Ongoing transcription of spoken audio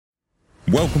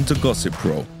Welcome to Gossip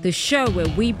Pro, the show where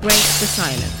we break the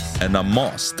silence and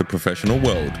unmask the professional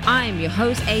world. I'm your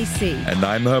host, AC. And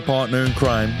I'm her partner in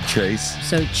crime, Chase.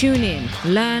 So tune in,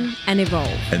 learn, and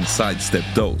evolve. And sidestep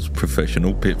those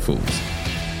professional pitfalls.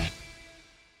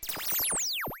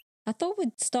 I thought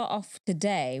we'd start off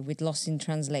today with Lost in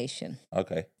Translation.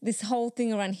 Okay. This whole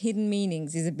thing around hidden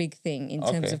meanings is a big thing in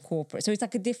terms of corporate. So it's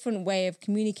like a different way of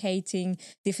communicating.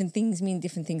 Different things mean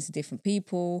different things to different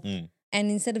people. And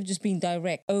instead of just being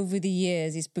direct, over the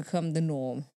years, it's become the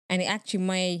norm. And it actually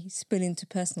may spill into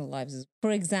personal lives.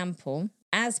 For example,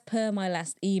 as per my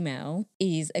last email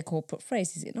is a corporate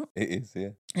phrase, is it not? It is, yeah.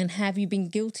 And have you been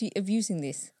guilty of using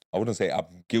this? I wouldn't say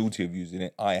I'm guilty of using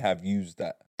it. I have used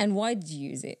that. And why did you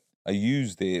use it? I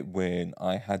used it when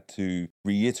I had to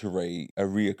reiterate a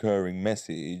reoccurring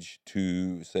message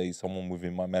to, say, someone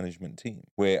within my management team,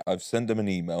 where I've sent them an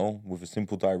email with a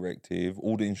simple directive,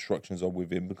 all the instructions are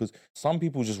within, because some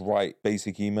people just write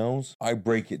basic emails. I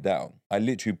break it down. I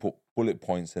literally put bullet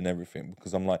points and everything,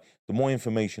 because I'm like, the more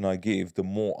information I give, the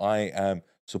more I am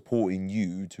supporting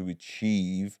you to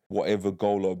achieve whatever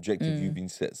goal or objective you've been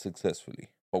set successfully.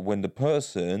 But when the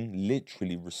person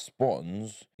literally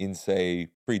responds in,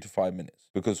 say, 3 to 5 minutes,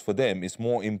 because for them, it's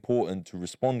more important to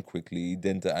respond quickly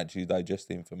than to actually digest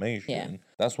the information.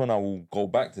 That's when I will go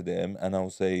back to them and I'll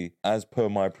say, as per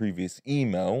my previous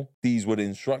email, these were the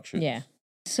instructions. Yeah.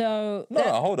 So...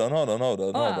 Hold on.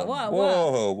 What?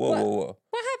 Whoa.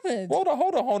 What happened?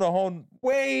 Hold on.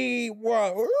 Wait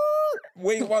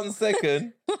 1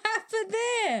 second. What happened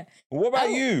there? What about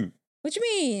you? What do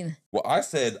you mean? Well, I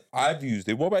said I've used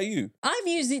it. What about you? I've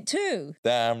used it too.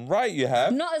 Damn right you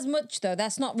have. Not as much though.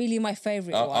 That's not really my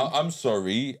favourite one. I'm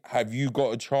sorry. Have you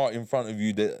got a chart in front of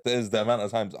you that says the amount of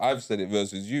times I've said it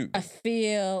versus you? I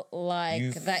feel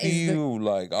like that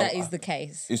is the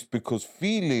case. It's because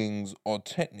feelings are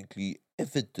technically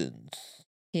evidence.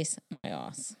 Kiss my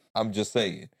ass. I'm just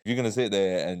saying. If you're going to sit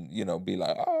there and, be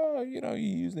like, you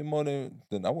used it more then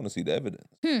I want to see the evidence.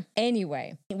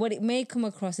 Anyway, what it may come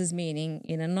across as meaning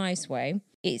in a nice way,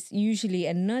 it's usually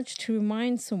a nudge to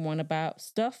remind someone about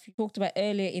stuff you talked about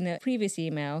earlier in a previous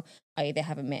email, i.e. they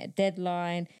haven't met a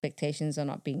deadline, expectations are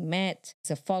not being met,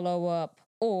 it's a follow-up,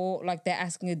 or like they're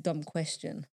asking a dumb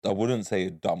question. I wouldn't say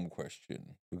a dumb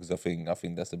question, because I think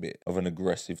that's a bit of an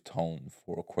aggressive tone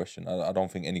for a question. I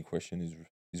don't think any question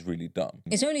is really dumb.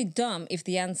 It's only dumb if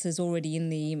the answer's already in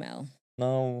the email.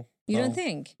 No. You don't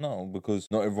think? No, because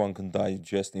not everyone can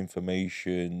digest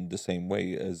information the same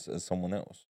way as someone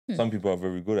else. Some people are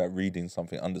very good at reading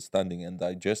something, understanding and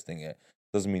digesting it.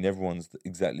 Doesn't mean everyone's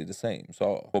exactly the same.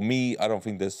 So for me, I don't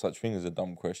think there's such thing as a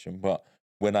dumb question. But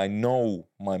when I know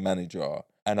my manager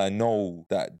and I know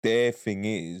that their thing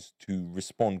is to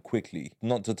respond quickly,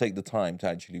 not to take the time to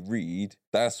actually read,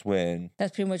 that's when...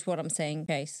 That's pretty much what I'm saying,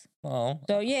 Case. Oh.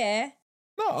 So, yeah.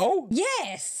 No.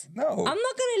 Yes. No. I'm not going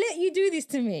to let you do this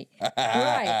to me.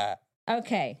 Right.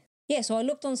 Okay. Yeah, so I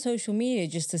looked on social media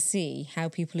just to see how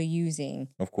people are using...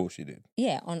 Of course you did.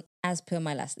 Yeah, as per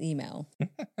my last email.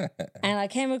 And I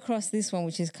came across this one,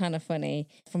 which is kind of funny,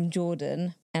 from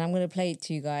Jordan. And I'm going to play it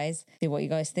to you guys. See what you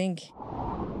guys think.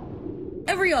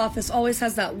 Every office always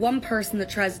has that one person that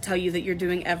tries to tell you that you're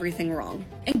doing everything wrong.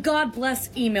 And God bless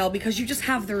email because you just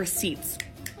have the receipts.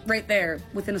 Right there,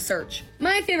 within a search.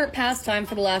 My favorite pastime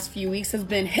for the last few weeks has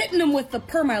been hitting them with the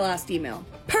per my last email.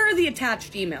 Per the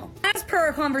attached email. As per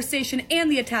our conversation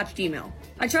and the attached email.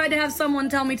 I tried to have someone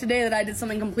tell me today that I did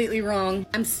something completely wrong.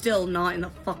 I'm still not in the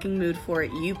fucking mood for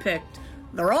it. You picked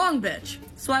the wrong bitch.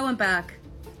 So I went back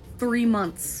 3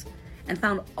 months and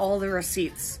found all the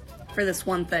receipts for this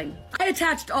one thing. I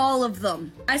attached all of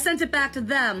them. I sent it back to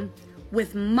them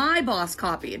with my boss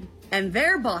copied and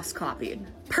their boss copied.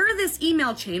 Per this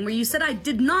email chain where you said I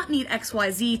did not need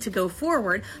XYZ to go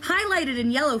forward, highlighted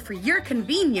in yellow for your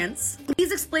convenience,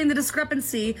 please explain the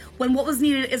discrepancy when what was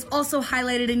needed is also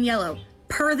highlighted in yellow,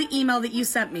 per the email that you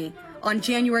sent me on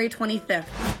January 25th.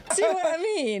 See what I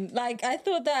mean? Like, I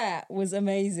thought that was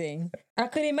amazing. I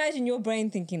could imagine your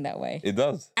brain thinking that way. It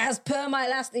does. As per my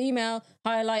last email,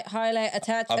 highlight,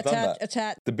 attach.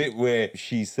 The bit where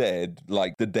she said,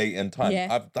 like, the date and time. Yeah.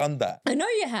 I've done that. I know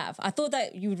you have. I thought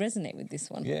that you would resonate with this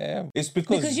one. Yeah. It's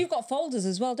because you've got folders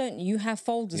as well, don't you? You have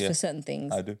folders for certain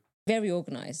things. I do. Very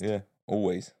organised. Yeah,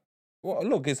 always. Well,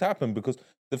 look, it's happened because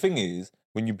the thing is,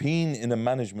 when you've been in a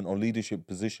management or leadership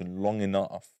position long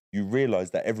enough, you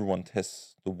realize that everyone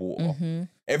tests the water. Mm-hmm.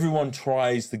 Everyone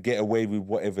tries to get away with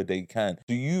whatever they can.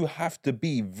 So you have to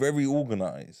be very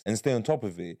organized and stay on top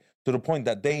of it to the point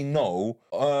that they know,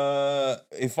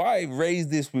 if I raise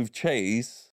this with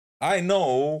Chase, I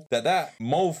know that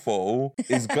mofo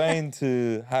is going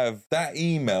to have that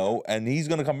email and he's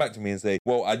going to come back to me and say,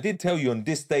 well, I did tell you on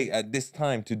this date at this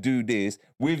time to do this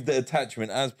with the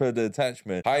attachment, as per the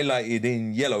attachment, highlighted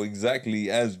in yellow,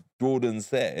 exactly as Jordan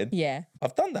said. Yeah.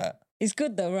 I've done that. It's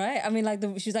good though, right? I mean, like,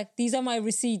 she's like, these are my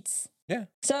receipts. Yeah.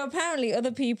 So apparently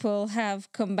other people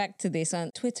have come back to this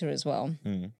on Twitter as well.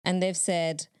 And they've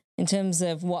said, in terms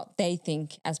of what they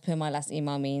think as per my last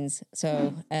email means.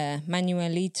 So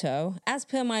Manuelito, as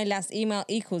per my last email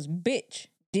equals, bitch,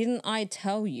 didn't I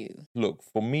tell you? Look,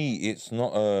 for me, it's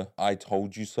not a I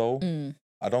told you so.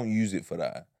 I don't use it for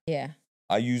that. Yeah.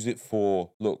 I use it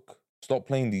for, look, stop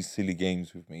playing these silly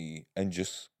games with me and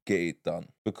just get it done.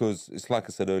 Because it's like I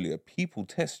said earlier, people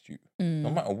test you no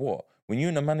matter what. When you're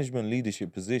in a management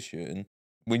leadership position,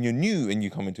 when you're new and you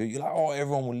come into it, you're like, oh,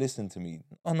 everyone will listen to me.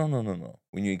 Oh, no.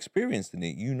 When you're experienced in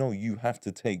it, you know you have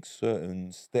to take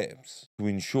certain steps to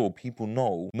ensure people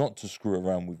know not to screw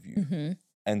around with you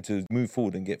and to move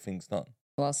forward and get things done.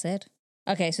 Well said.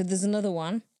 Okay, so there's another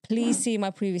one. Please see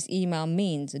my previous email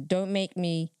means don't make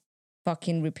me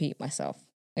fucking repeat myself.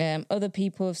 Other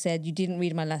people have said, you didn't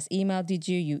read my last email, did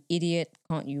you? You idiot.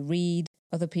 Can't you read?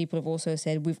 Other people have also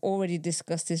said, we've already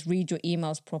discussed this. Read your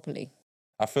emails properly.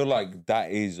 I feel like that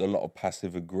is a lot of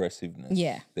passive aggressiveness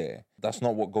there. That's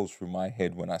not what goes through my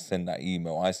head when I send that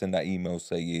email. I send that email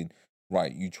saying,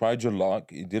 right, you tried your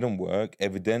luck, it didn't work.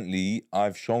 Evidently,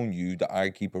 I've shown you that I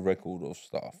keep a record of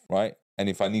stuff, right? And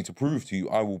if I need to prove to you,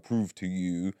 I will prove to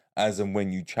you as and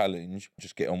when you challenge,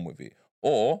 just get on with it.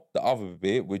 Or the other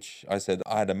bit, which I said,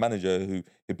 I had a manager who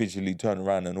habitually turned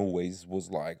around and always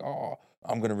was like, oh,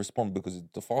 I'm going to respond because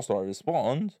the faster I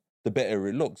respond, the better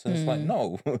it looks. And it's like,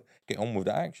 no, get on with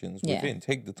the actions within.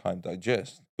 Take the time,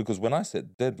 digest. Because when I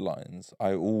set deadlines,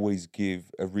 I always give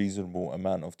a reasonable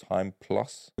amount of time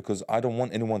plus, because I don't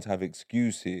want anyone to have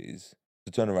excuses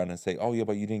to turn around and say, oh, yeah,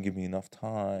 but you didn't give me enough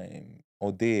time,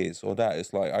 or this or that.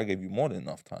 It's like, I gave you more than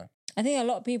enough time. I think a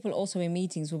lot of people also in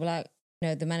meetings will be like,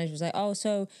 the manager was like, oh,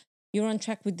 so you're on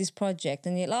track with this project.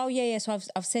 And you're like, oh, yeah. So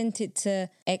I've sent it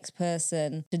to X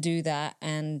person to do that.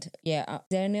 And is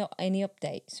there any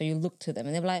update? So you look to them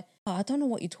and they're like, oh, I don't know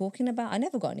what you're talking about. I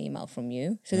never got an email from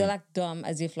you. So they're like dumb,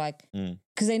 as if like,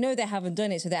 because they know they haven't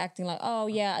done it. So they're acting like, oh,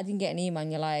 yeah, I didn't get an email.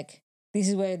 And you're like, this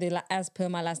is where they like, as per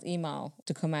my last email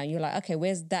to come out. You're like, okay,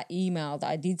 where's that email that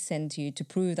I did send to you to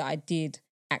prove that I did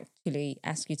actually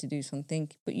ask you to do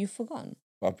something, but you've forgotten?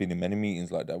 I've been in many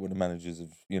meetings like that where the managers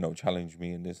have, challenged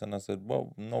me in this. And I said,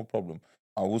 well, no problem.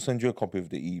 I will send you a copy of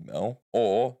the email,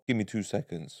 or give me 2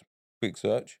 seconds. Quick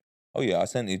search. Oh, yeah, I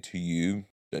sent it to you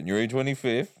January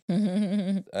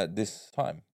 25th at this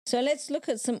time. So let's look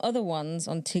at some other ones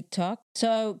on TikTok.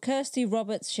 So Kirsty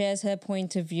Roberts shares her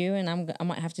point of view, and I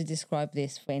might have to describe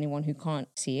this for anyone who can't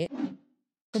see it.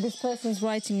 So this person's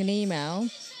writing an email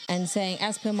and saying,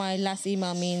 as per my last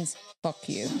email means, fuck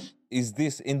you. Is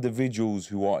this individuals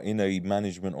who are in a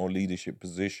management or leadership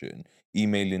position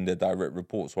emailing their direct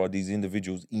reports, or are these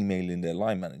individuals emailing their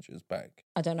line managers back?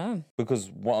 I don't know. Because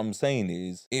what I'm saying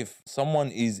is, if someone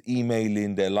is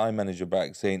emailing their line manager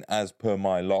back saying, as per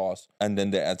my last, and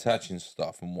then they're attaching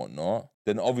stuff and whatnot,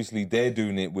 then obviously they're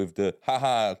doing it with the,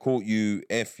 haha, caught you,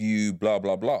 F you, blah,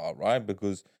 blah, blah, right?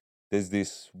 Because there's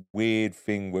this weird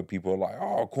thing where people are like,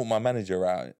 oh, I caught my manager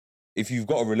out. If you've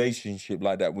got a relationship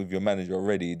like that with your manager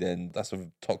already, then that's a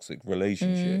toxic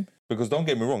relationship. Because don't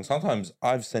get me wrong, sometimes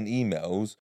I've sent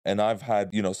emails and I've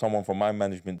had, someone from my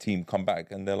management team come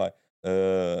back and they're like,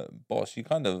 boss, you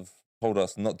kind of told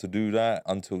us not to do that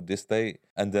until this date.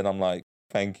 And then I'm like,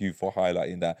 thank you for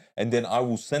highlighting that. And then I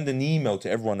will send an email to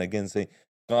everyone again saying,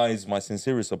 guys, my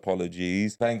sincerest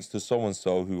apologies. Thanks to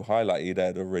so-and-so who highlighted I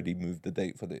had already moved the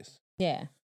date for this. Yeah.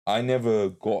 I never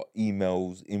got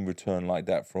emails in return like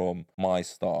that from my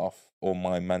staff or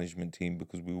my management team,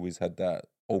 because we always had that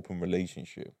open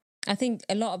relationship. I think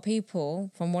a lot of people,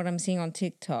 from what I'm seeing on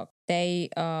TikTok, they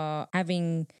are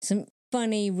having some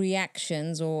funny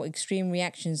reactions or extreme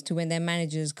reactions to when their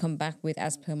managers come back with,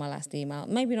 as per my last email.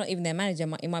 Maybe not even their manager,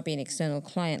 it might be an external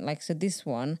client. Like, so this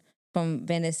one from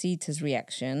Venecita's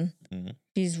reaction,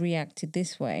 she's reacted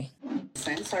this way.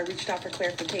 So I reached out for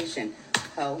clarification.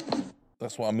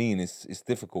 That's what I mean. It's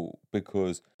difficult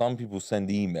because some people send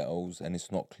emails and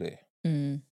it's not clear.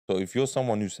 So if you're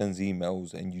someone who sends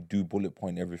emails and you do bullet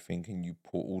point everything and you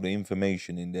put all the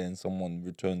information in there and someone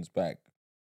returns back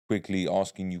quickly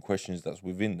asking you questions that's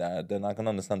within that, then I can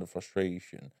understand the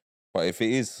frustration. But if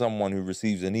it is someone who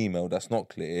receives an email that's not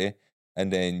clear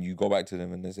and then you go back to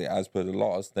them and they say, as per the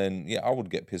last, then yeah, I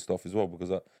would get pissed off as well,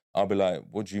 because I'll be like,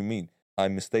 what do you mean? I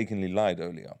mistakenly lied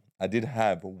earlier. I did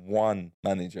have one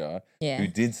manager who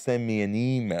did send me an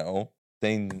email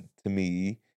saying to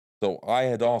me, so I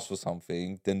had asked for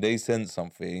something, then they sent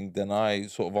something, then I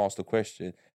sort of asked a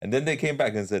question, and then they came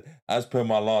back and said, as per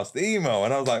my last email.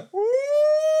 And I was like,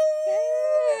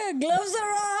 Yeah, gloves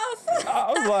are off.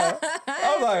 I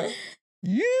was like,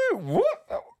 you what?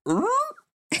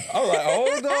 I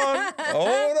was like,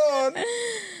 hold on.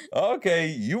 Okay,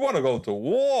 you want to go to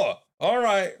war? All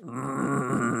right.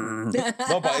 No,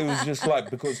 but it was just like,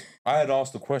 because I had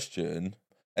asked a question,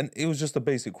 and it was just a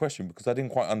basic question because I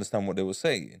didn't quite understand what they were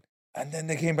saying. And then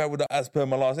they came back with the as per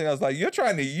my last thing. I was like, you're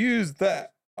trying to use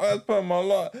that as per my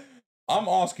last. I'm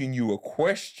asking you a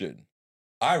question.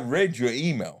 I read your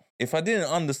email. If I didn't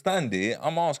understand it,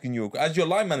 I'm asking you, as your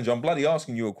line manager, I'm bloody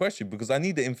asking you a question because I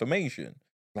need the information.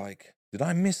 Like, did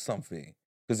I miss something?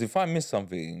 Because if I miss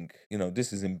something,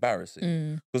 this is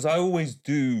embarrassing. Because I always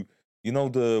do,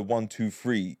 the 1, 2,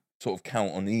 3 sort of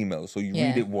count on email. So you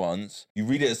read it once, you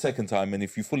read it a second time, and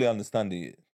if you fully understand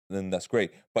it, then that's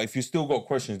great. But if you still got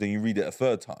questions, then you read it a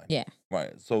third time. Yeah.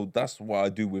 Right. So that's what I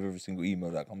do with every single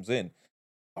email that comes in.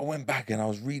 I went back and I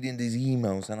was reading these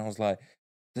emails and I was like,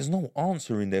 there's no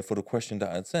answer in there for the question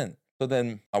that I'd sent. So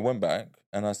then I went back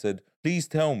and I said, please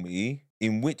tell me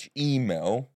in which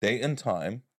email, date and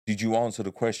time, did you answer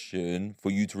the question for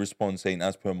you to respond saying,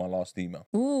 as per my last email?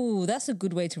 Ooh, that's a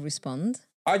good way to respond.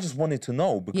 I just wanted to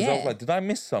know because I was like, did I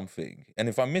miss something? And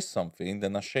if I missed something,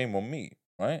 then that's shame on me,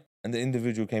 right? And the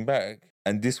individual came back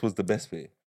and this was the best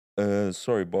bit.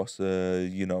 Sorry, boss, I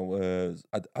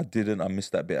didn't, I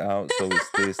missed that bit out. So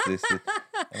it's this.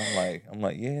 And I'm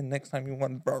like, yeah, next time you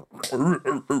want,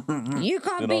 you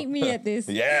can't beat me at this.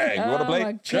 Yeah, you want to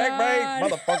play?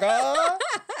 Checkmate, motherfucker.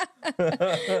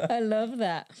 I love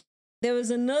that. There was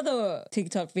another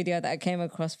TikTok video that I came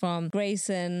across from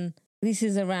Grayson. This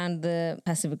is around the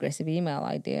passive-aggressive email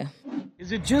idea.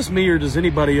 Is it just me or does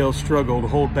anybody else struggle to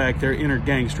hold back their inner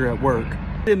gangster at work?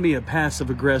 Send me a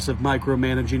passive-aggressive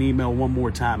micromanaging email one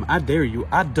more time. I dare you.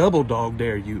 I double dog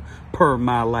dare you, per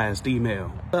my last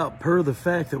email. Per the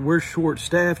fact that we're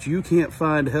short-staffed, you can't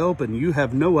find help, and you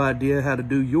have no idea how to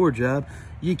do your job,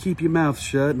 you keep your mouth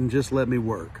shut and just let me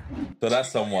work. So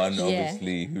that's someone,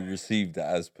 obviously, who received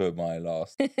that as per my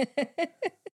last.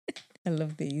 I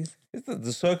love these.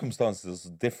 The circumstances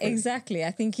are different. Exactly. I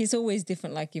think it's always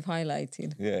different, like you've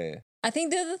highlighted. Yeah. I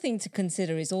think the other thing to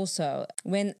consider is also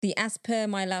when the as per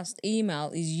my last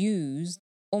email is used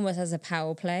almost as a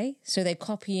power play. So they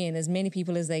copy in as many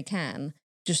people as they can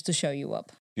just to show you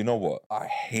up. You know what? I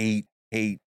hate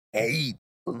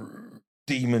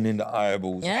demon in the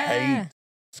eyeballs. Yeah. Hate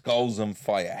skulls and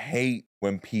fire. Hate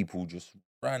when people just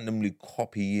randomly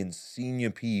copy in senior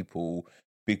people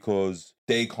because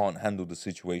they can't handle the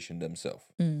situation themselves.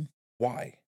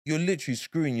 Why? You're literally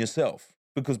screwing yourself.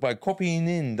 Because by copying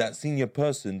in that senior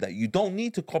person that you don't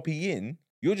need to copy in,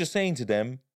 you're just saying to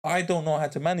them, I don't know how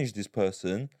to manage this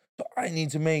person, so I need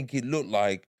to make it look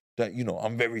like that,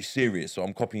 I'm very serious, so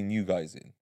I'm copying you guys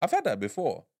in. I've had that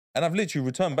before. And I've literally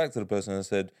returned back to the person and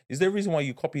said, is there a reason why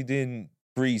you copied in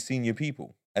 3 senior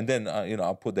people? And then,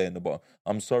 I'll put that in the bottom.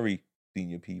 I'm sorry,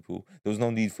 senior people. There was no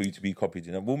need for you to be copied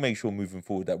in. And we'll make sure moving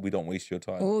forward that we don't waste your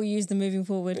time. We'll use the moving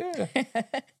forward. Yeah.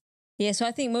 Yeah, so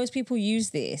I think most people use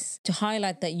this to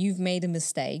highlight that you've made a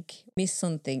mistake, missed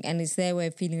something, and it's their way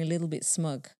of feeling a little bit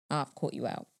smug. I've caught you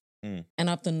out. And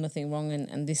I've done nothing wrong,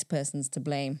 and this person's to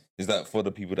blame. Is that for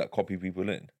the people that copy people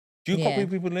in? Do you copy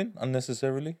people in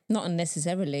unnecessarily? Not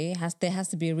unnecessarily. There has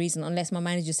to be a reason, unless my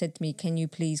manager said to me, can you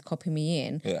please copy me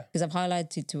in? Yeah. Because I've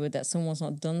highlighted to her that someone's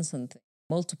not done something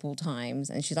multiple times,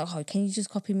 and she's like, oh, can you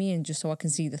just copy me in just so I can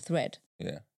see the thread?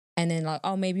 Yeah. And then like,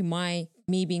 oh, maybe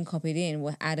me being copied in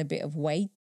will add a bit of weight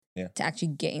to actually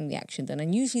getting the action done.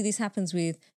 And usually this happens so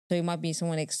it might be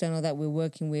someone external that we're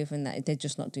working with and that they're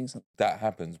just not doing something. That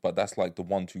happens, but that's like the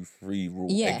 1, 2, 3 rule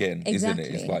again, exactly, isn't it?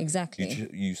 It's like exactly.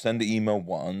 You send the email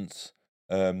once,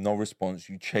 no response,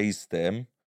 you chase them,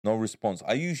 no response.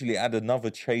 I usually add another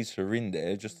chaser in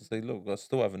there just to say, look, I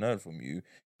still haven't heard from you.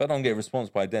 If I don't get a response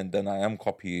by then I am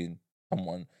copying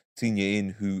someone senior in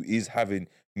who is having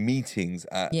meetings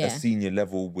at a senior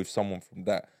level with someone from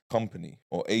that company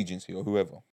or agency or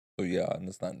whoever. So yeah, I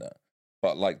understand that.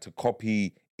 But like to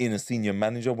copy in a senior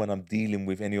manager when I'm dealing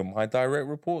with any of my direct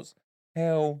reports,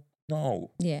 hell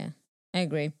no. Yeah, I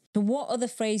agree. So what other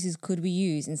phrases could we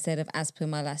use instead of as per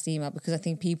my last email? Because I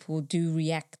think people do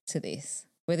react to this,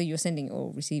 whether you're sending it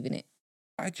or receiving it.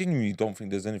 I genuinely don't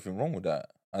think there's anything wrong with that,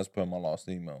 as per my last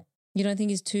email. You don't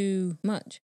think it's too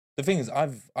much? The thing is,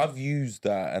 I've used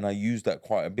that, and I use that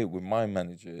quite a bit with my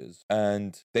managers,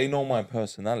 and they know my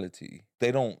personality.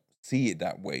 They don't see it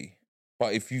that way.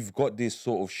 But if you've got this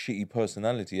sort of shitty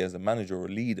personality as a manager or a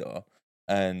leader,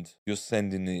 and you're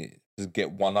sending it just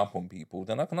get one up on people,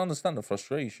 then I can understand the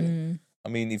frustration. I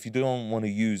mean, if you don't want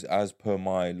to use as per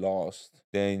my last,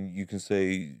 then you can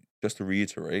say, just to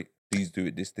reiterate, please do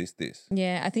it this.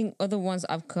 Yeah, I think other ones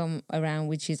I've come around,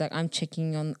 which is like, I'm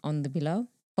checking on the below.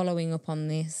 Following up on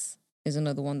this is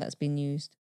another one that's been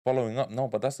used. Following up, no,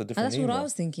 but that's a different email. That's what I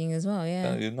was thinking as well,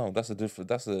 yeah. No,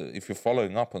 if you're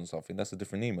following up on something, that's a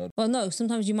different email. Well, no,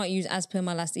 sometimes you might use as per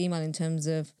my last email in terms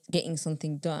of getting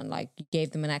something done, like you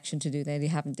gave them an action to do that they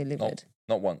haven't delivered.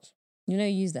 No, not once. You know,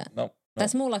 use that. No.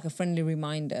 That's more like a friendly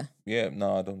reminder. Yeah,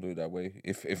 no, I don't do it that way.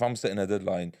 If I'm setting a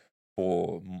deadline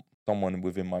for someone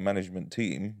within my management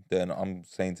team, then I'm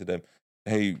saying to them,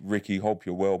 hey, Ricky, hope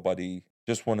you're well, buddy.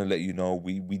 Just want to let you know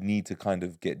we need to kind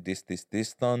of get this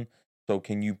done. So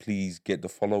can you please get the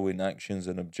following actions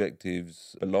and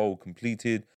objectives below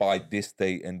completed by this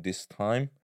date and this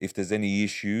time? If there's any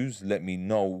issues, let me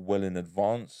know well in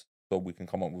advance so we can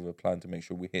come up with a plan to make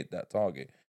sure we hit that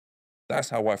target. That's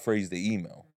how I phrase the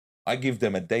email. I give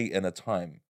them a date and a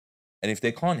time. And if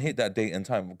they can't hit that date and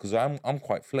time, because I'm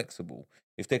quite flexible,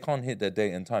 if they can't hit that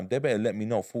date and time, they better let me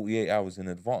know 48 hours in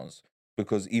advance,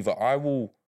 because either I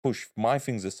will push my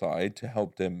things aside to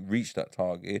help them reach that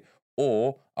target,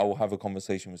 or I will have a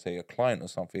conversation with, say, a client or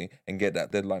something and get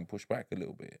that deadline pushed back a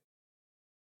little bit.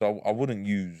 So I wouldn't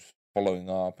use following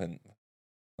up and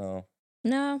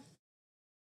No.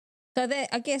 So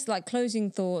I guess, like, closing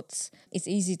thoughts, it's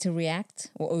easy to react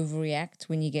or overreact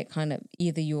when you get kind of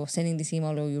either you're sending this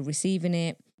email or you're receiving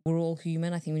it. We're all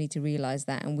human. I think we need to realize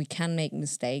that, and we can make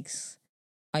mistakes,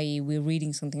 i.e. we're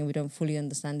reading something and we don't fully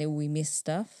understand it, or we miss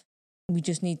stuff. We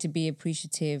just need to be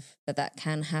appreciative that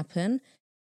can happen.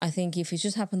 I think if it's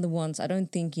just happened the once, I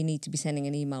don't think you need to be sending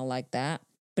an email like that.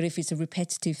 But if it's a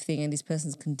repetitive thing and this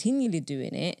person's continually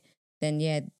doing it, then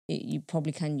yeah, you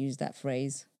probably can use that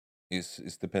phrase.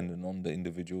 It's dependent on the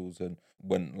individuals. And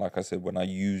when, like I said, when I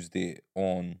used it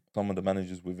on some of the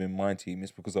managers within my team,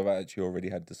 it's because I've actually already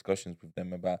had discussions with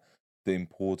them about the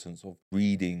importance of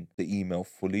reading the email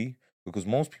fully, because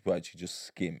most people actually just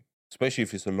skim, especially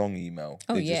if it's a long email.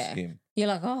 They just skim. You're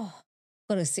like, got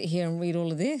to sit here and read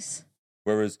all of this.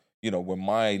 Whereas, when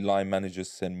my line managers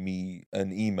send me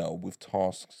an email with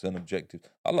tasks and objectives,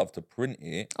 I love to print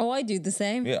it. Oh, I do the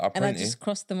same. Yeah, I print it. And I just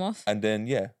cross them off. And then,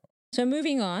 So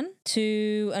moving on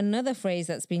to another phrase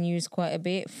that's been used quite a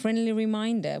bit, friendly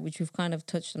reminder, which we've kind of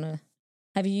touched on.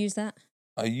 Have you used that?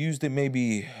 I used it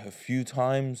maybe a few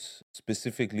times,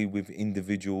 specifically with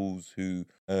individuals who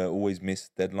always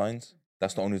miss deadlines.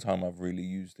 That's the only time I've really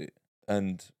used it.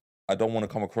 And I don't want to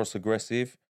come across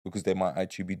aggressive because they might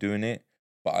actually be doing it,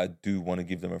 but I do want to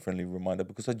give them a friendly reminder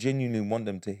because I genuinely want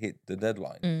them to hit the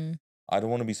deadline. I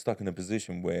don't want to be stuck in a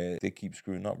position where they keep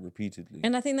screwing up repeatedly.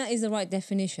 And I think that is the right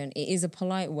definition. It is a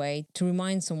polite way to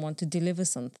remind someone to deliver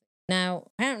something. Now,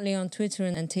 apparently on Twitter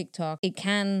and TikTok, it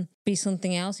can be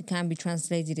something else. It can be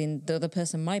translated in the other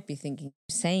person might be thinking,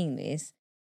 saying this,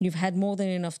 you've had more than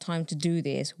enough time to do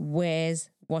this. Where's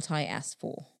what I asked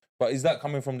for? But is that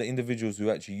coming from the individuals who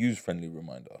actually use friendly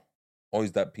reminder? Or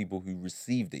is that people who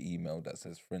receive the email that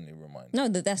says friendly reminder? No,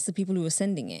 that's the people who are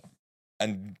sending it.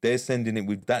 And they're sending it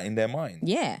with that in their mind?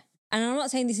 Yeah. And I'm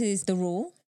not saying this is the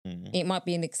rule. It might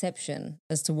be an exception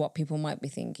as to what people might be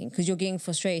thinking, because you're getting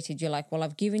frustrated. You're like, well,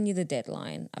 I've given you the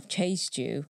deadline. I've chased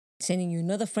you, sending you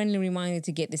another friendly reminder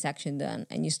to get this action done,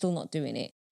 and you're still not doing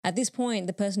it. At this point,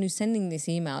 the person who's sending this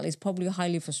email is probably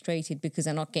highly frustrated because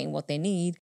they're not getting what they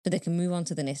need, so they can move on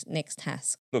to the next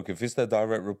task. Look, if it's their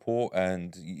direct report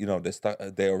and,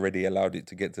 they already allowed it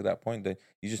to get to that point, then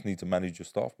you just need to manage your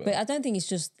staff better. But I don't think it's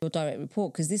just your direct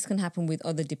report, because this can happen with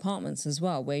other departments as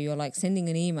well, where you're like sending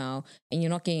an email and you're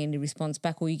not getting any response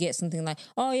back, or you get something like,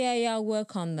 oh, yeah, I'll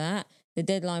work on that. The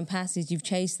deadline passes, you've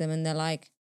chased them, and they're like,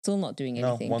 still not doing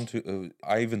anything.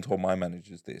 I even told my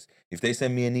managers this. If they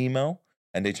send me an email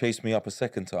and they chase me up a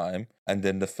second time, and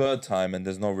then the third time and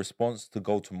there's no response, to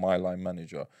go to my line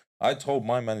manager. I told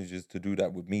my managers to do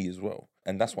that with me as well.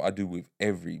 And that's what I do with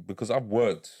because I've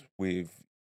worked with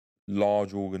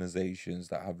large organizations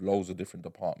that have loads of different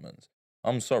departments.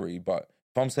 I'm sorry, but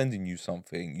if I'm sending you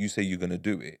something, you say you're going to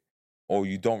do it, or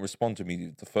you don't respond to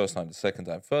me the first time, the second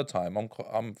time, third time,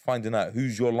 I'm finding out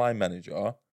who's your line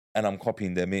manager and I'm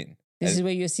copying them in. This is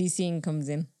where your CCing comes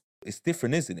in. It's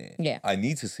different, isn't it? Yeah. I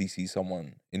need to CC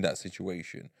someone in that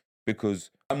situation because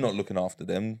I'm not looking after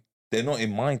them. They're not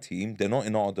in my team. They're not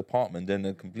in our department. They're in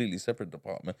a completely separate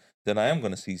department. Then I am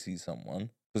going to CC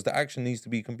someone because the action needs to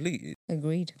be completed.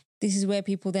 Agreed. This is where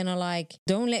people then are like,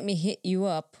 don't let me hit you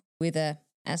up with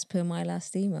as per my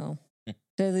last email.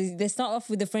 So they start off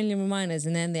with the friendly reminders,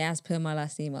 and then the as per my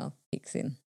last email kicks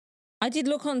in. I did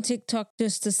look on TikTok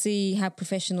just to see how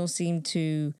professionals seem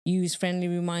to use friendly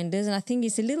reminders. And I think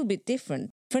it's a little bit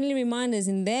different. Friendly reminders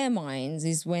in their minds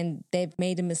is when they've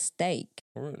made a mistake.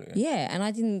 Really? Yeah, and I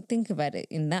didn't think about it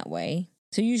in that way.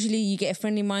 So usually you get a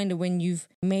friendly reminder when you've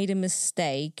made a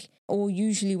mistake, or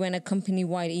usually when a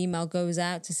company-wide email goes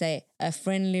out to say a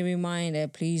friendly reminder,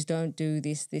 please don't do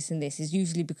this, this, and this. It's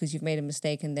usually because you've made a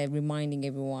mistake and they're reminding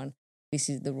everyone this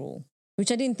is the rule.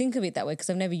 Which I didn't think of it that way because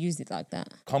I've never used it like that.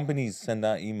 Companies send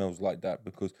out emails like that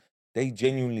because they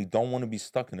genuinely don't want to be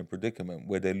stuck in a predicament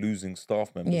where they're losing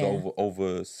staff members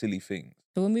over silly things.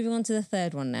 So we're moving on to the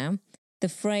third one now. The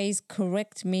phrase,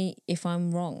 correct me if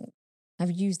I'm wrong.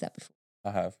 Have you used that before?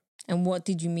 I have. And what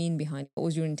did you mean behind it? What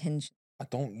was your intention? I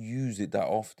don't use it that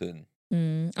often.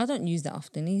 I don't use that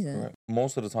often either. Right.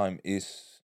 Most of the time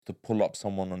it's to pull up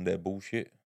someone on their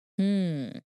bullshit.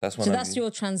 That's your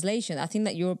translation. I think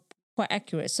that you're quite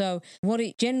accurate. So what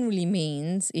it generally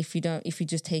means, if you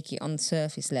just take it on the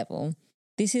surface level,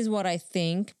 this is what I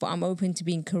think, but I'm open to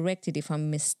being corrected if I'm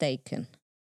mistaken.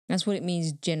 That's what it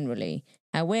means generally.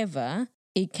 However,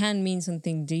 it can mean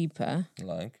something deeper.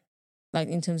 Like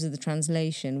in terms of the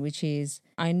translation, which is,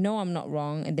 I know I'm not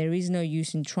wrong and there is no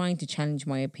use in trying to challenge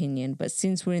my opinion, but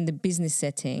since we're in the business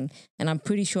setting and I'm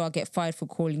pretty sure I'll get fired for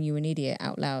calling you an idiot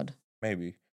out loud.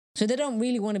 Maybe. So they don't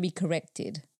really want to be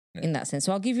corrected in that sense.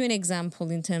 So I'll give you an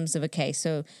example in terms of a case.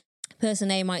 So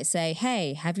person A might say,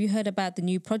 hey, have you heard about the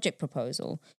new project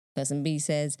proposal? Person B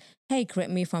says, hey,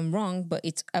 correct me if I'm wrong, but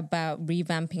it's about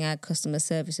revamping our customer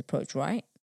service approach, right?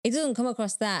 It doesn't come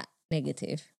across that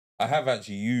negative. I have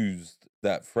actually used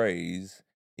that phrase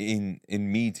in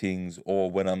meetings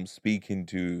or when I'm speaking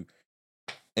to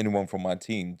anyone from my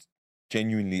team,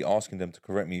 genuinely asking them to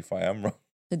correct me if I am wrong.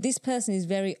 So this person is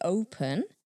very open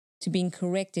to being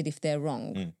corrected if they're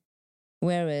wrong.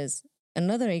 Whereas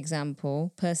another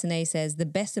example, person A says the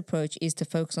best approach is to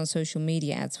focus on social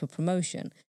media ads for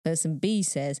promotion. Person B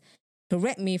says,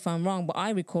 correct me if I'm wrong, but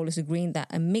I recall us agreeing that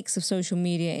a mix of social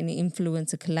media and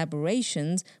influencer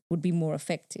collaborations would be more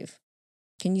effective.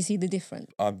 Can you see the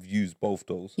difference? I've used both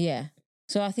those. Yeah.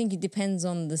 So I think it depends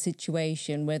on the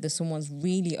situation, whether someone's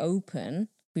really open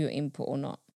for your input or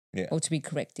not, or to be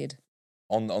corrected.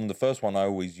 On the first one, I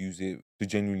always use it to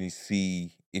genuinely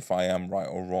see if I am right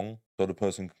or wrong, so the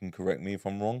person can correct me if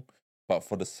I'm wrong. But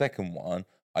for the second one,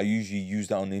 I usually use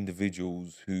that on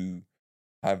individuals who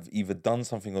have either done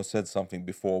something or said something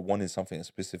before, wanted something a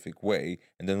specific way,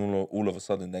 and then all of a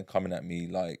sudden they're coming at me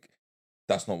like,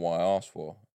 that's not what I asked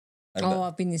for. And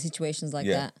I've been in situations like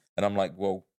that. And I'm like,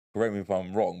 well, correct me if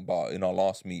I'm wrong, but in our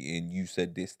last meeting, you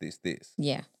said this, this, this.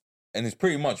 Yeah. And it's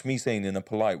pretty much me saying in a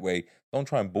polite way, don't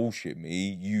try and bullshit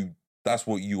me. That's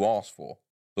what you asked for.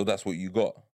 So that's what you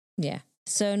got. Yeah.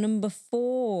 So number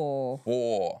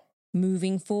 4.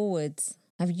 Moving forwards.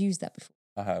 Have you used that before?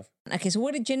 I have. Okay, so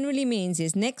what it generally means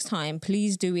is next time,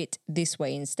 please do it this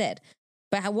way instead.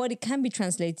 But what it can be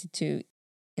translated to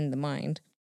in the mind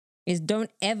is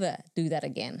don't ever do that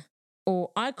again.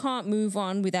 Or I can't move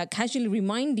on without casually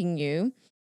reminding you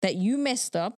that you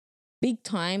messed up big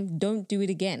time. Don't do it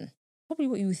again. Probably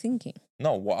what you were thinking.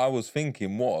 No, what I was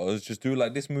thinking was just do it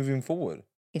like this moving forward.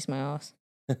 Kiss my ass.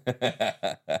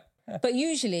 But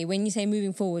usually when you say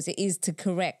moving forwards, it is to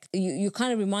correct. You're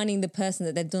kind of reminding the person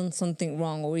that they've done something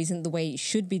wrong or isn't the way it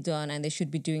should be done and they should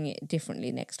be doing it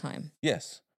differently next time.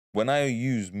 Yes. When I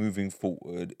use moving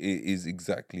forward, it is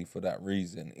exactly for that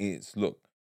reason. It's, look,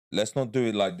 let's not do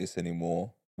it like this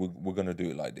anymore. We're going to do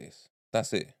it like this.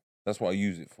 That's it. That's what I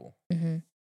use it for. Mm-hmm.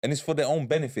 And it's for their own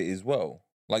benefit as well.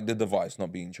 Like the device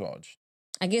not being charged.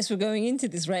 I guess we're going into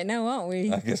this right now, aren't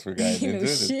we? I guess we're going into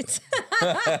this. Shit.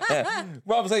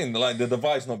 Well, I'm saying, like, the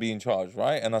device not being charged,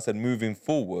 right? And I said, moving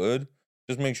forward,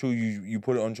 just make sure you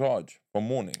put it on charge from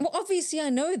morning. Well, obviously,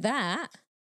 I know that.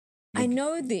 I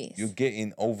know this. You're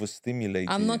getting overstimulated.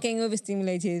 I'm not getting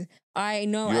overstimulated. I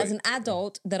know as an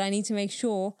adult that I need to make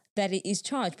sure that it is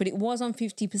charged, but it was on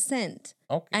 50%.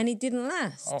 Okay. And it didn't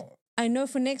last. Oh. I know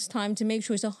for next time to make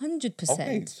sure it's 100%.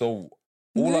 Okay, so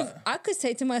I could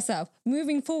say to myself,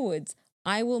 moving forwards,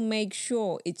 I will make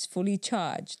sure it's fully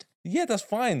charged. Yeah, that's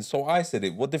fine. So I said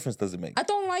it. What difference does it make? I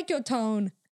don't like your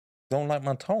tone. Don't like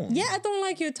my tone? Yeah, I don't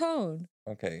like your tone.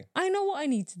 Okay. I know what I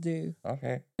need to do.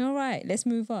 Okay. All right, let's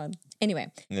move on.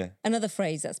 Anyway, another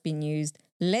phrase that's been used,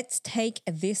 let's take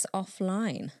this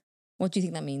offline. What do you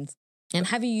think that means? And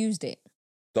have you used it?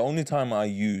 The only time I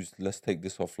used let's take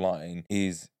this offline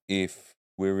is if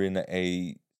we're in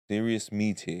a serious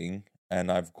meeting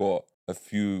and I've got a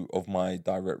few of my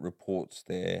direct reports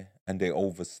there and they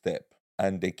overstep.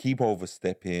 And they keep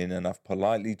overstepping and I've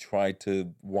politely tried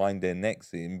to wind their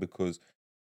necks in because,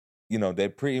 they're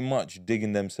pretty much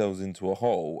digging themselves into a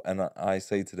hole. And I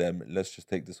say to them, let's just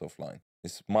take this offline.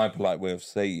 It's my polite way of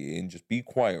saying, just be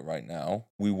quiet right now.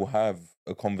 We will have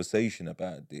a conversation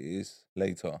about this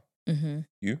later.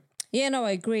 You? Yeah, no,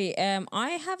 I agree. I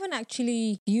haven't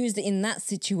actually used it in that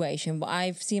situation, but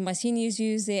I've seen my seniors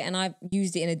use it, and I've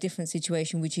used it in a different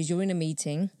situation, which is you're in a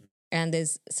meeting and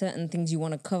there's certain things you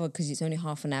want to cover because it's only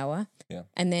half an hour. Yeah.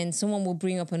 And then someone will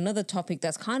bring up another topic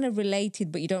that's kind of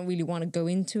related, but you don't really want to go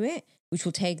into it, which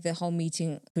will take the whole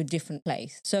meeting to a different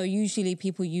place. So usually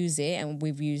people use it, and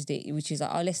we've used it, which is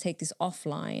like, oh, let's take this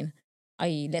offline.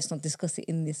 I.e., let's not discuss it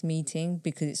in this meeting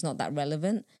because it's not that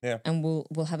relevant. Yeah. And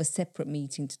we'll have a separate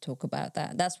meeting to talk about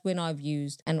that. That's when I've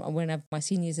used, and when my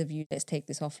seniors have used, let's take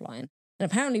this offline. And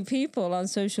apparently people on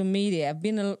social media have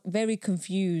been very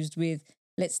confused with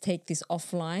let's take this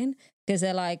offline, because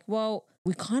they're like, well,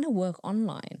 we kind of work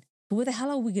online, but where the hell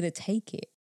are we going to take it?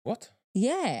 What?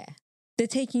 Yeah. They're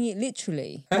taking it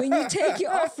literally. When you take it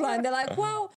offline, they're like,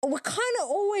 well, we're kind of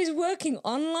always working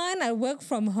online. I work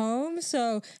from home.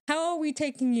 So how are we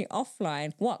taking it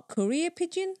offline? What, courier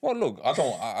pigeon? Well, look,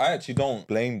 I actually don't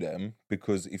blame them,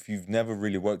 because if you've never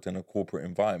really worked in a corporate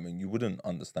environment, you wouldn't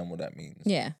understand what that means.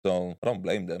 Yeah. So I don't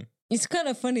blame them. It's kind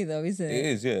of funny though, isn't it? It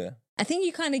is, yeah. I think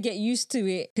you kind of get used to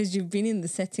it because you've been in the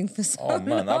setting for so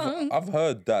long. I've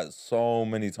heard that so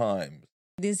many times.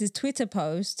 There's this Twitter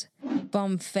post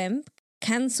from Femp.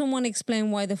 Can someone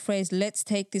explain why the phrase "let's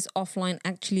take this offline"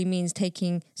 actually means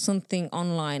taking something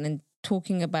online and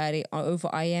talking about it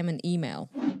over IM and email?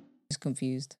 Just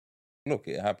confused. Look,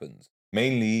 it happens.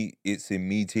 Mainly, it's in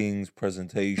meetings,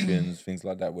 presentations, things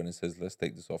like that, when it says, let's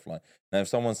take this offline. Now, if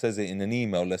someone says it in an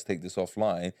email, let's take this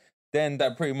offline, then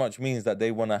that pretty much means that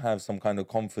they want to have some kind of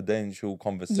confidential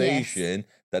conversation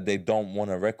that they don't want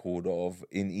a record of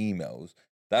in emails.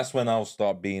 That's when I'll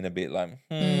start being a bit like,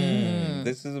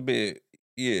 this is a bit,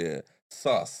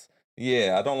 sus.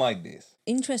 Yeah, I don't like this.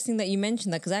 Interesting that you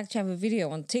mentioned that, because I actually have a video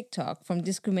on TikTok from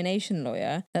Discrimination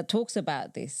Lawyer that talks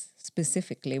about this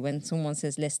specifically when someone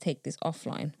says, let's take this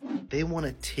offline. They want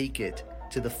to take it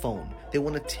to the phone. They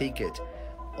want to take it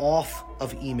off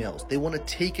of emails. They want to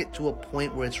take it to a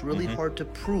point where it's really hard to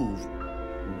prove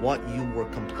what you were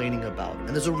complaining about. And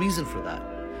there's a reason for that.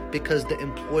 Because the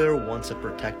employer wants to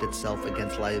protect itself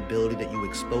against liability that you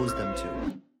expose them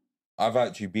to. I've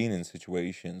actually been in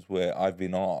situations where I've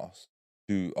been asked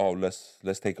to,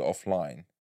 let's take it offline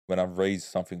when I've raised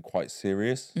something quite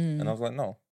serious. And I was like,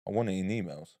 no, I want it in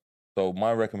emails. So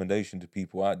my recommendation to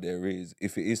people out there is,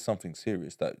 if it is something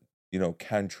serious that,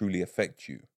 can truly affect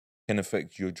you, can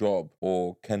affect your job,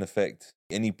 or can affect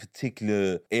any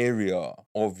particular area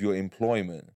of your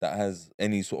employment that has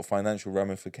any sort of financial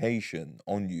ramification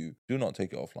on you, do not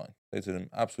take it offline. Say to them,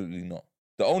 absolutely not.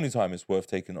 The only time it's worth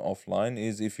taking it offline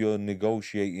is if you're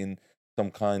negotiating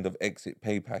some kind of exit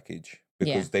pay package,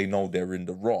 because they know they're in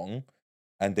the wrong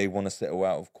and they want to settle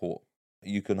out of court.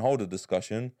 You can hold a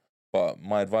discussion, but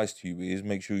my advice to you is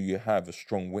make sure you have a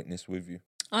strong witness with you.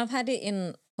 I've had it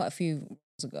in quite a few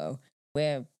years ago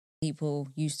where people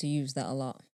used to use that a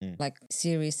lot, like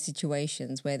serious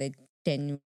situations where they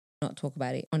then not talk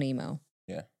about it on email.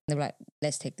 Yeah. They're like,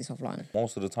 let's take this offline.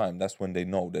 Most of the time, that's when they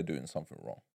know they're doing something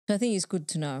wrong. So I think it's good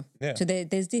to know. Yeah. So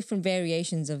there's different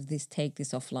variations of this, take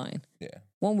this offline. Yeah.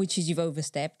 One, which is you've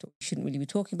overstepped, or you shouldn't really be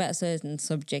talking about a certain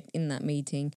subject in that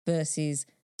meeting, versus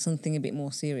something a bit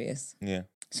more serious. Yeah.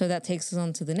 So that takes us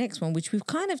on to the next one, which we've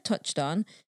kind of touched on,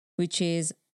 which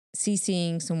is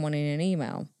CCing someone in an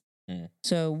email.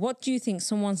 So what do you think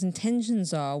someone's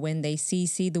intentions are when they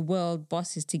CC the world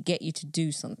bosses to get you to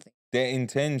do something? Their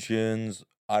intentions,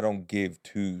 I don't give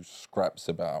two scraps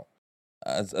about.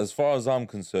 As far as I'm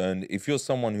concerned, if you're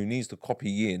someone who needs to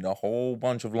copy in a whole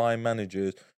bunch of line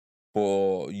managers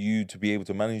for you to be able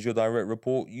to manage your direct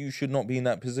report, you should not be in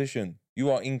that position. You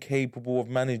are incapable of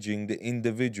managing the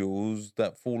individuals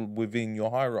that fall within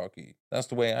your hierarchy. That's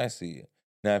the way I see it.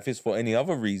 Now, if it's for any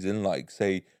other reason, like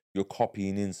say you're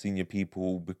copying in senior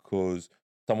people because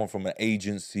someone from an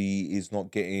agency is not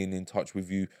getting in touch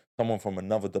with you, someone from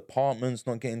another department's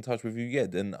not getting in touch with you, yeah,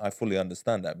 then I fully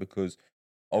understand that, because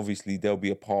obviously they'll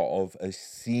be a part of a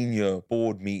senior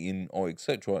board meeting or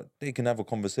etc. They can have a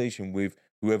conversation with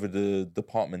whoever the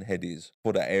department head is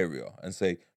for that area and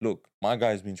say, look, my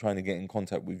guy's been trying to get in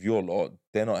contact with your lot.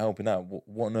 They're not helping out.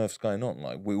 What on earth's going on?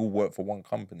 Like, we all work for one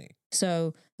company.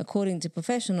 So according to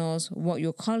professionals, what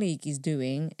your colleague is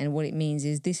doing and what it means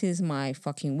is, this is my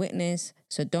fucking witness.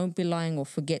 So don't be lying or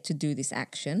forget to do this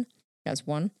action. That's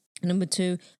one. Number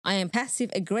two, I am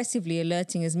passive-aggressively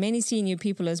alerting as many senior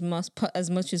people as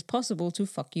much as possible to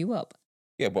fuck you up.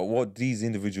 Yeah, but what these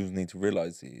individuals need to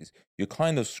realize is you're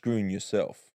kind of screwing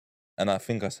yourself. and I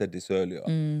think I said this earlier,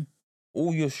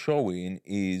 all you're showing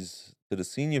is to the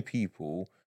senior people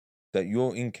that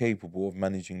you're incapable of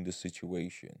managing the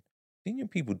situation. Senior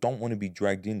people don't want to be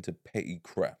dragged into petty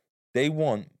crap. They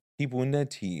want people in their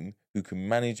team who can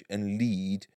manage and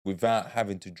lead without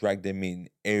having to drag them in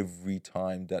every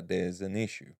time that there's an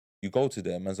issue. You go to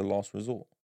them as a last resort.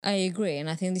 I agree. And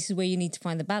I think this is where you need to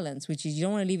find the balance, which is you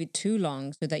don't want to leave it too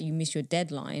long so that you miss your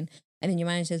deadline. And then your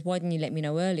manager says, why didn't you let me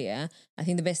know earlier? I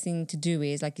think the best thing to do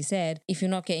is, like you said, if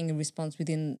you're not getting a response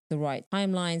within the right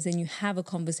timelines, then you have a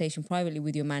conversation privately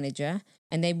with your manager,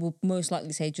 and they will most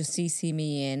likely say, just CC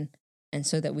me in, and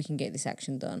so that we can get this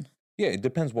action done. Yeah, it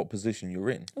depends what position you're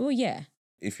in. Oh, yeah.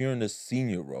 If you're in a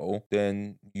senior role,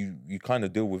 then you kind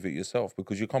of deal with it yourself,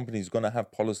 because your company is going to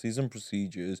have policies and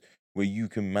procedures where you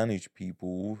can manage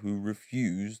people who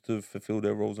refuse to fulfill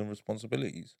their roles and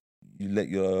responsibilities. You let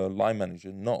your line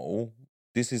manager know,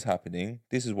 this is happening,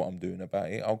 this is what I'm doing about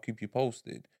it, I'll keep you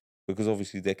posted. Because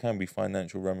obviously there can be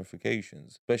financial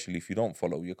ramifications, especially if you don't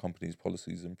follow your company's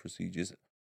policies and procedures,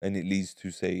 and it leads to,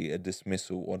 say, a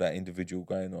dismissal or that individual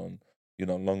going on,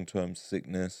 long-term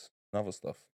sickness and other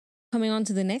stuff. Coming on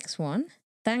to the next one,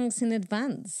 thanks in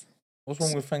advance. What's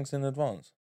wrong with thanks in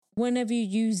advance? Whenever you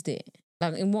used it,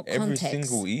 like in what context? Every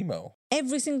single email.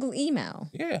 Every single email?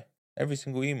 Yeah. Every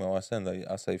single email I send,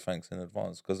 I say thanks in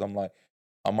advance, because I'm like,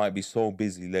 I might be so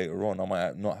busy later on, I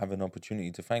might not have an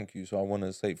opportunity to thank you. So I want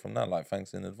to say it from that, like,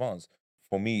 thanks in advance.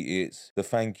 For me, it's the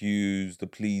thank yous, the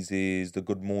pleases, the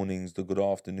good mornings, the good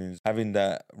afternoons. Having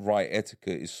that right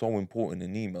etiquette is so important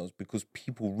in emails, because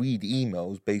people read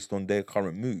emails based on their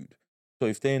current mood. So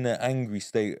if they're in an angry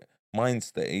mind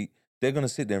state, they're going to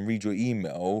sit there and read your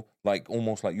email like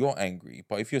almost like you're angry.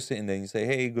 But if you're sitting there and you say,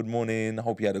 hey, good morning, I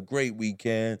hope you had a great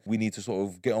weekend. We need to sort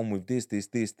of get on with this.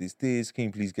 Can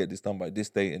you please get this done by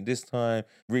this date and this time?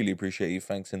 Really appreciate it.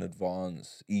 Thanks in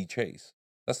advance. E-Chase.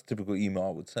 That's the typical email I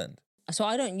would send. So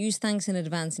I don't use thanks in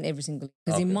advance in every single...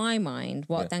 Because in my mind,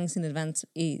 what thanks in advance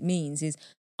means is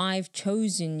I've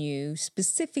chosen you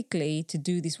specifically to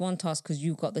do this one task because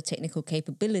you've got the technical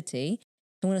capability.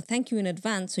 I want to thank you in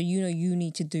advance so you know you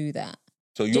need to do that.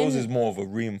 So yours is more of a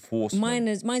reinforcement.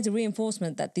 Mine's a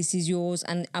reinforcement that this is yours,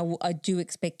 and I do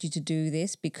expect you to do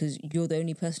this because you're the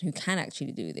only person who can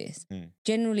actually do this.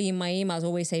 Generally, in my emails, I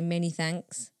always say many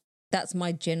thanks. That's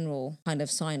my general kind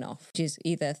of sign-off, which is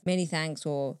either many thanks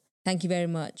or thank you very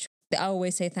much. I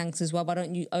always say thanks as well, but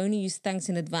I only use thanks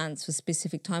in advance for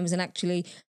specific times. And actually,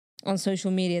 on social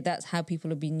media, that's how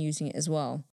people have been using it as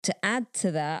well. To add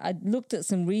to that, I looked at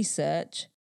some research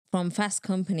from Fast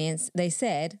Company, and they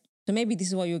said, so maybe this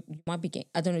is what you might be getting.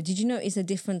 I don't know. Did you notice a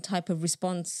different type of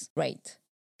response rate?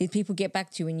 Did people get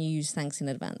back to you when you use thanks in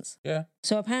advance? Yeah.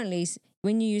 So apparently,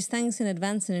 when you use thanks in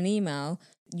advance in an email,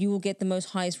 you will get the most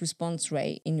highest response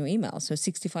rate in your email. So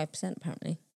 65%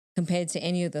 apparently, compared to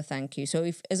any other thank you. So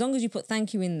as long as you put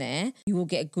thank you in there, you will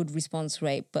get a good response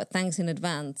rate. But thanks in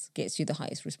advance gets you the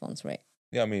highest response rate.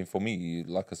 Yeah, I mean, for me,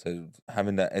 like I said,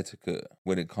 having that etiquette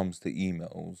when it comes to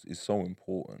emails is so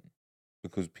important,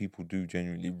 because people do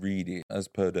genuinely read it as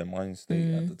per their mind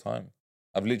state at the time.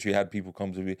 I've literally had people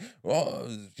come to me,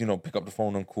 pick up the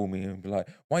phone and call me and be like,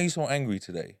 why are you so angry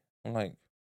today? I'm like,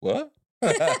 what?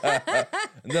 And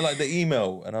they're like, the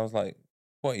email. And I was like,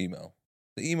 what email?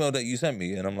 The email that you sent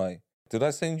me. And I'm like, did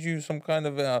I send you some kind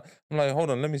of... I'm like, hold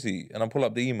on, let me see. And I pull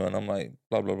up the email and I'm like,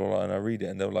 blah, blah, blah, blah. And I read it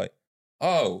and they're like,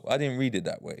 oh, I didn't read it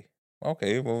that way.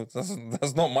 Okay, well,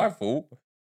 that's not my fault.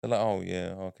 They're like, oh,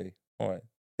 yeah, okay, all right.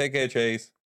 Take care,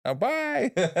 Chase. Now,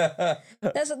 bye.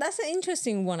 That's an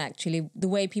interesting one, actually, the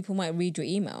way people might read your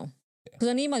email. Because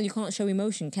on email, you can't show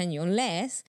emotion, can you?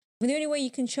 Unless, the only way you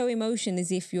can show emotion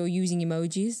is if you're using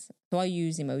emojis. So I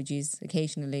use emojis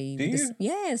occasionally. Do you?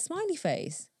 Yeah, smiley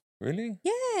face. Really?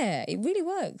 Yeah, it really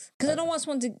works. Because I don't want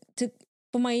someone to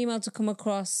for my email to come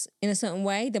across in a certain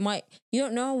way. You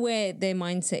don't know where their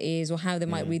mindset is or how they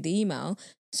might read the email.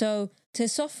 So to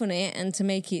soften it and to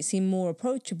make it seem more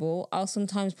approachable, I'll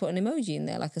sometimes put an emoji in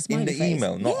there, like a smiley face. In the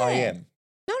email, not IM?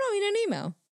 No, in an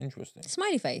email. Interesting.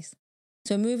 Smiley face.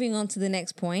 So moving on to the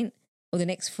next point, or the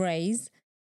next phrase,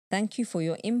 thank you for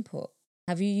your input.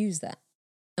 Have you used that?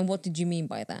 And what did you mean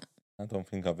by that? I don't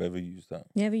think I've ever used that.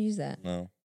 You ever used that? No.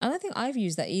 I don't think I've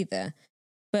used that either.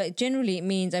 But generally it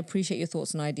means I appreciate your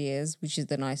thoughts and ideas, which is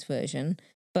the nice version.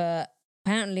 But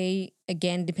apparently,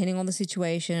 again, depending on the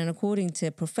situation and according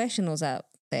to professionals out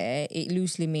there, it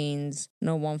loosely means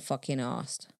no one fucking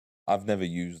asked. I've never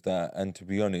used that. And to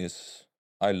be honest,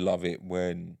 I love it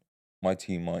when my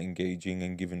team are engaging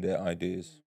and giving their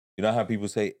ideas. You know how people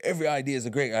say, every idea is a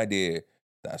great idea.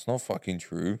 That's not fucking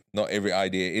true. Not every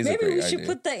idea is a great idea. Maybe we should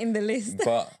put that in the list.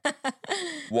 But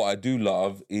what I do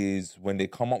love is when they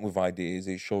come up with ideas,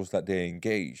 it shows that they're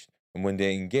engaged. And when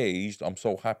they're engaged, I'm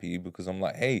so happy because I'm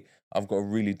like, hey, I've got a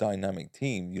really dynamic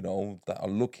team, you know, that are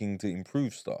looking to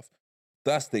improve stuff.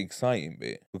 That's the exciting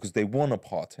bit because they want to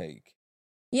partake.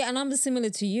 Yeah, and I'm similar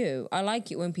to you. I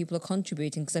like it when people are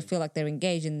contributing because I feel like they're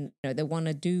engaged and they want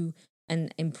to do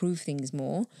and improve things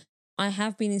more. I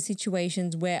have been in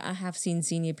situations where I have seen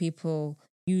senior people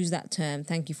use that term,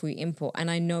 thank you for your input, and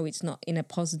I know it's not in a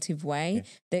positive way.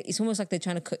 It's almost like they're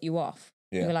trying to cut you off.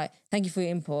 Yeah. You're like, thank you for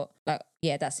your input. Like,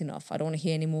 yeah, that's enough. I don't want to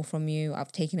hear any more from you.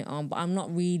 I've taken it on, but I'm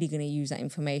not really going to use that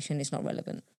information. It's not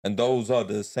relevant. And those are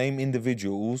the same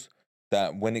individuals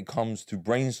that when it comes to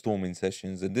brainstorming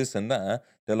sessions and this and that,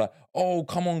 they're like, oh,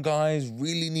 come on, guys,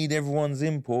 really need everyone's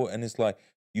input. And it's like,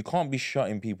 you can't be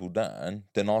shutting people down,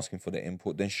 then asking for their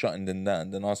input, then shutting them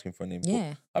down, then asking for an input.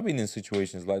 Yeah. I've been in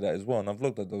situations like that as well. And I've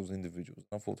looked at those individuals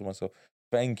and I thought to myself,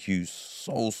 thank you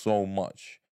so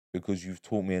much because you've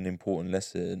taught me an important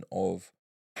lesson of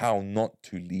how not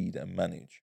to lead and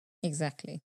manage.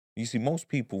 Exactly. You see, most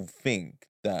people think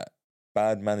that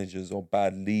bad managers or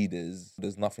bad leaders,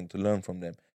 there's nothing to learn from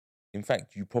them. In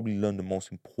fact, you probably learn the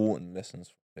most important lessons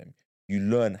from them. You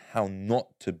learn how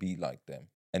not to be like them.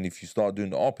 And if you start doing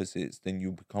the opposites, then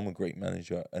you'll become a great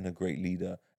manager and a great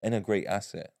leader and a great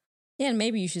asset. Yeah, and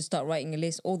maybe you should start writing a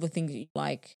list, all the things that you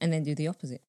like, and then do the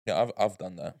opposite. Yeah, I've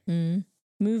done that.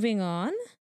 Moving on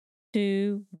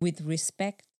to with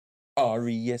respect.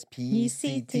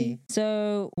 RESPECT.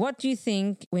 So what do you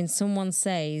think when someone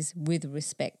says with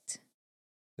respect?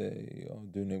 They are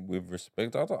doing it with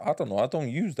respect. I don't know. I don't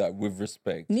use that with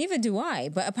respect. Neither do I.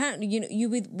 But apparently, you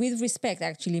with respect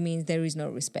actually means there is no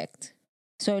respect.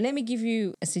 So let me give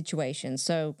you a situation.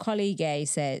 So colleague A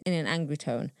said in an angry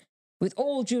tone, with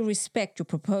all due respect, your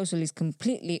proposal is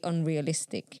completely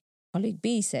unrealistic. Colleague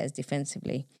B says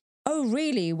defensively, oh,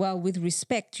 really? Well, with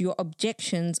respect, your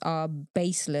objections are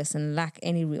baseless and lack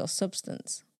any real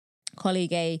substance.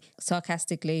 Colleague A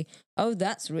sarcastically, oh,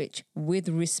 that's rich. With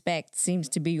respect seems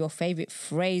to be your favorite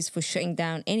phrase for shutting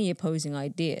down any opposing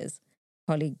ideas.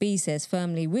 Colleague B says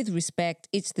firmly, with respect,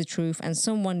 it's the truth and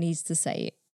someone needs to say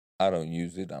it. I don't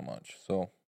use it that much,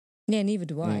 so. Yeah, neither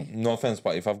do I. No offense,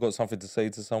 but if I've got something to say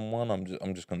to someone,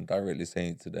 I'm just going to directly say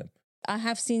it to them. I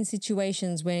have seen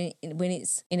situations when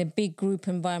it's in a big group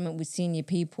environment with senior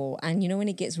people, and when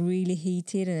it gets really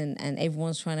heated and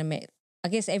everyone's trying to make, I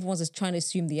guess everyone's just trying to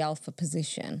assume the alpha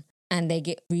position, and they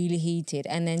get really heated,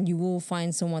 and then you will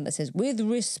find someone that says, with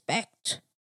respect,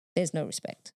 there's no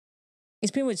respect.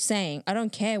 It's pretty much saying, I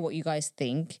don't care what you guys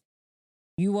think.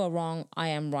 You are wrong, I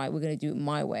am right. We're going to do it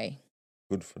my way.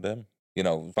 Good for them.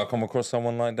 If I come across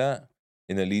someone like that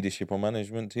in a leadership or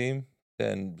management team,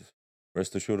 then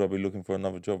rest assured I'll be looking for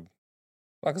another job.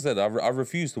 Like I said, I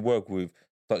refuse to work with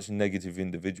such negative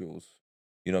individuals.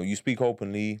 You speak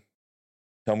openly,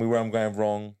 tell me where I'm going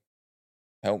wrong,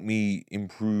 help me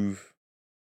improve,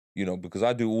 because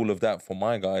I do all of that for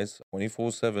my guys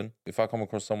 24/7. If I come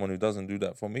across someone who doesn't do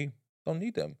that for me, don't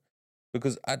need them.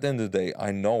 Because at the end of the day,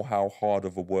 I know how hard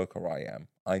of a worker I am.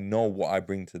 I know what I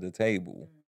bring to the table.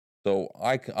 So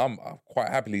I'm quite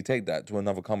happily take that to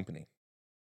another company.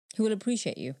 Who will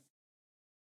appreciate you.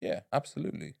 Yeah,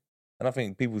 absolutely. And I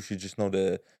think people should just know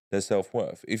their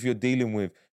self-worth. If you're dealing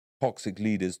with toxic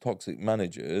leaders, toxic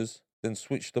managers, then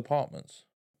switch departments.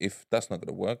 If that's not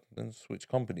going to work, then switch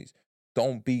companies.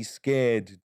 Don't be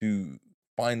scared to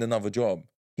find another job.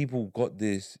 People got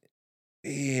this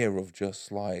fear of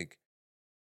just like,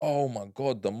 oh my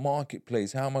God, the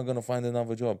marketplace, how am I going to find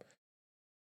another job?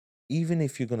 Even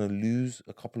if you're going to lose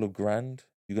a couple of grand,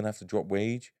 you're going to have to drop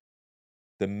wage.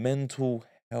 The mental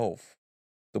health,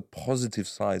 the positive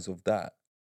sides of that,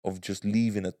 of just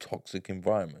leaving a toxic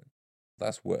environment,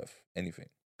 that's worth anything.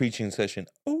 Preaching session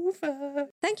over.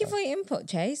 Thank you for your input,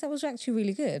 Chase. That was actually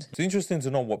really good. It's interesting to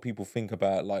know what people think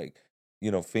about,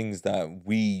 things that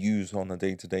we use on a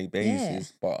day-to-day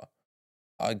basis, but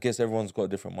I guess everyone's got a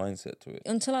different mindset to it.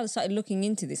 Until I started looking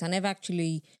into this, I never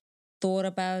actually thought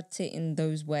about it in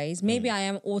those ways. Maybe I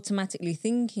am automatically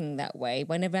thinking that way,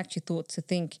 but I never actually thought to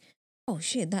think, oh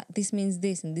shit, this means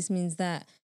this and this means that.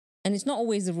 And it's not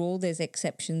always the rule, there's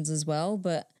exceptions as well,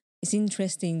 but it's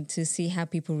interesting to see how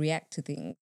people react to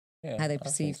things, how they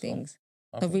perceive things.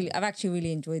 So I've actually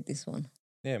really enjoyed this one.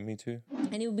 Yeah, me too.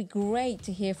 And it would be great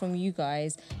to hear from you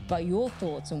guys about your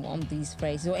thoughts on one of these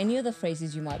phrases or any other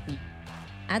phrases you might be.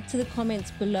 Add to the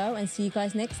comments below and see you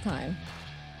guys next time.